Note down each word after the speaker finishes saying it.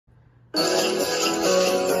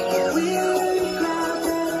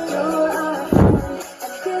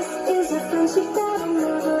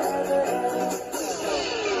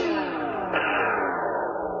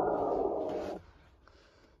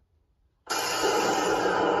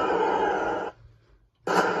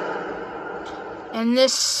And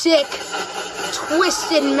this sick,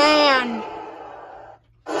 twisted man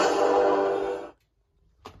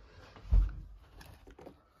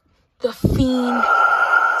the Fiend.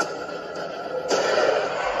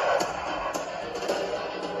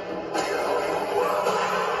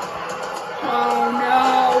 Oh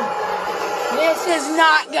no, this is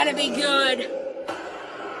not gonna be good.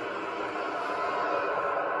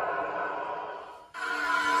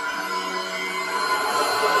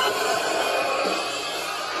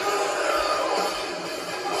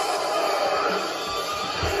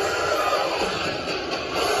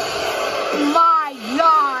 My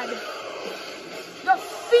God, the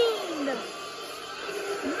Fiend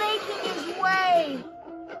making his way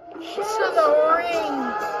to the ring.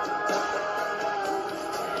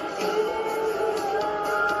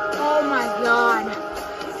 Oh my God,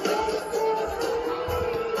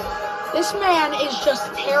 this man is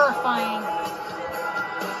just terrifying.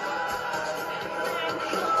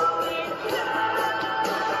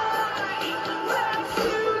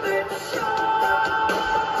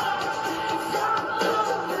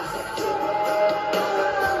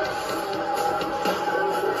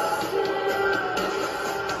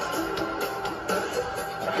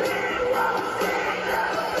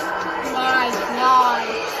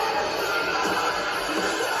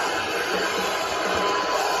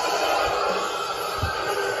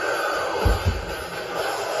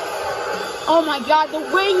 Oh my God, the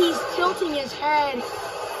way he's tilting his head,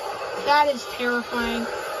 that is terrifying.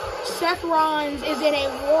 Seth Rollins is in a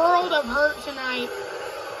world of hurt tonight.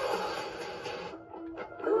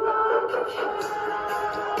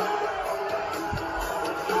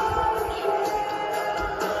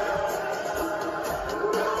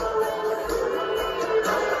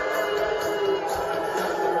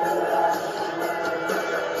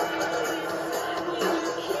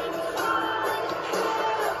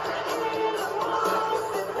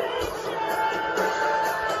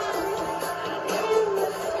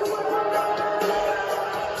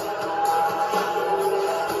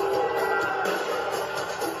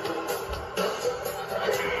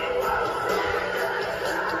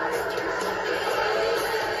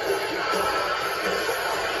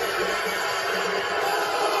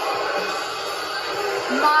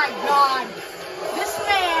 My God, this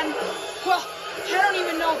man, well, I don't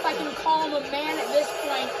even know if I can call him a man at this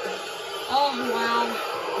point. Oh, wow.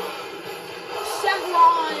 Seth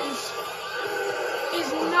Rollins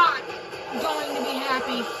is not going to be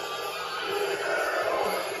happy.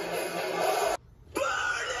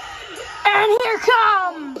 And here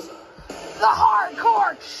comes the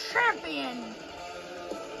Hardcore Champion,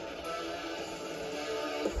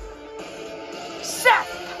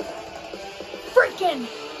 Seth freaking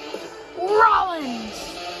Rollins.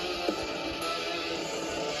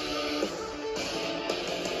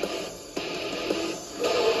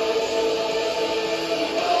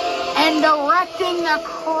 And directing the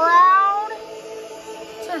crowd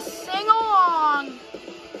to sing along.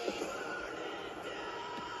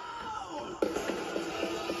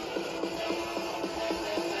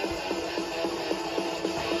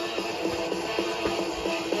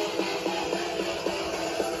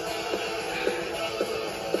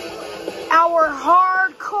 Our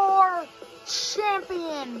Hardcore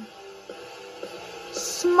Champion.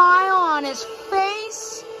 Smile on his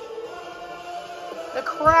face. The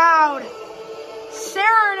crowd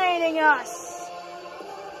serenading us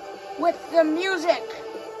with the music.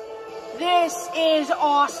 This is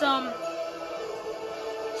awesome.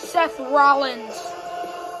 Seth Rollins,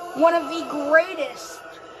 one of the greatest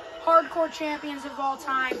hardcore champions of all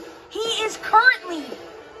time. He is currently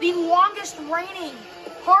the longest reigning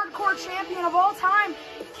hardcore champion of all time.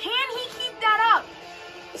 Can he keep that up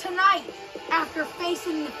tonight after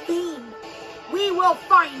facing the Fiend? We will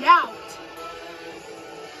find out.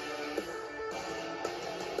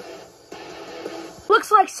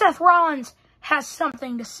 Looks like Seth Rollins has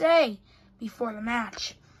something to say before the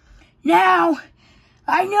match. Now,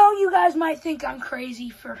 I know you guys might think I'm crazy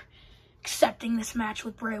for accepting this match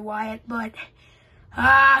with Bray Wyatt, but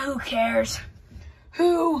who cares?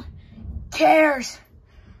 Who cares?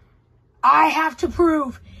 I have to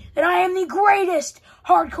prove that I am the greatest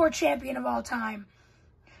hardcore champion of all time.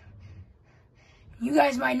 You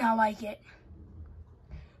guys might not like it,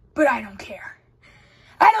 but I don't care.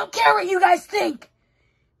 I don't care what you guys think.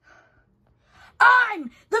 I'm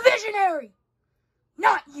the visionary,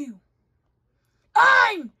 not you.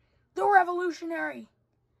 revolutionary.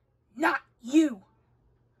 Not you.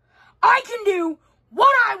 I can do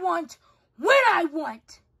what I want, when I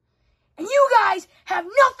want. And you guys have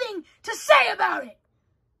nothing to say about it.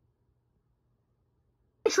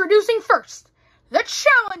 Introducing first, the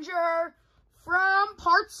challenger from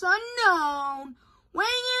parts unknown, weighing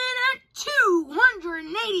in at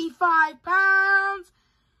 285 pounds,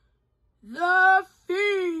 the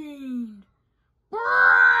Fiend,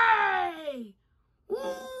 Bray, Wyatt,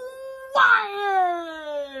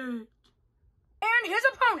 and his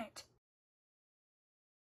opponent,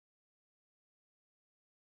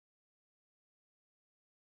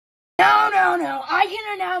 No, I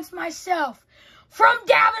can announce myself. From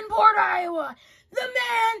Davenport, Iowa, the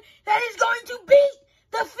man that is going to beat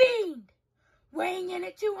the Fiend. Weighing in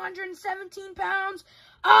at 217 pounds,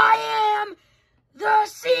 I am the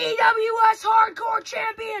CWS Hardcore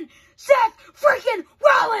Champion, Seth freaking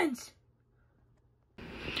Rollins.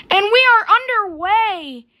 And we are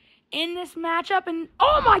underway in this matchup, and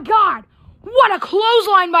oh my God, what a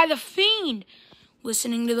clothesline by the Fiend.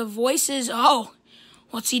 Listening to the voices, oh,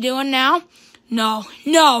 what's he doing now? No.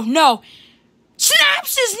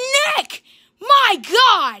 Snaps his neck! My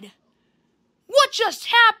God! What just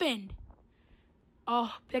happened?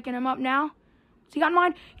 Oh, picking him up now. What's he got in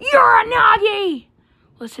mind? Uranagi!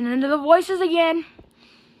 Listening to the voices again.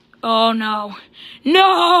 Oh, no.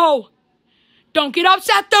 No! Don't get up,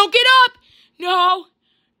 Seth! Don't get up! No!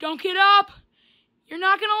 Don't get up! You're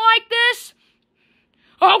not gonna like this!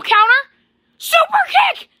 Oh, counter! Super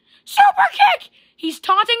kick! Super kick! He's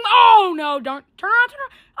taunting. Oh, no. Don't. Turn around.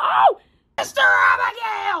 Oh! Sister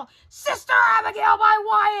Abigail! Sister Abigail by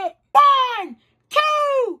Wyatt. 1,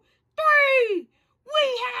 2, 3. We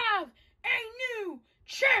have a new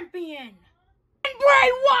champion. And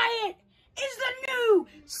Bray Wyatt is the new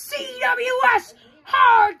CWS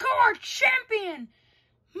Hardcore Champion.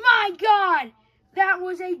 My God. That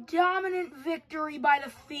was a dominant victory by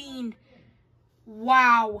the Fiend.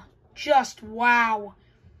 Wow. Just wow.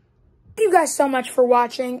 Thank you guys so much for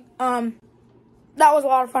watching. That was a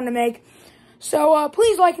lot of fun to make. So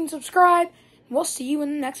please like and subscribe. We'll see you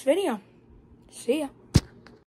in the next video. See ya.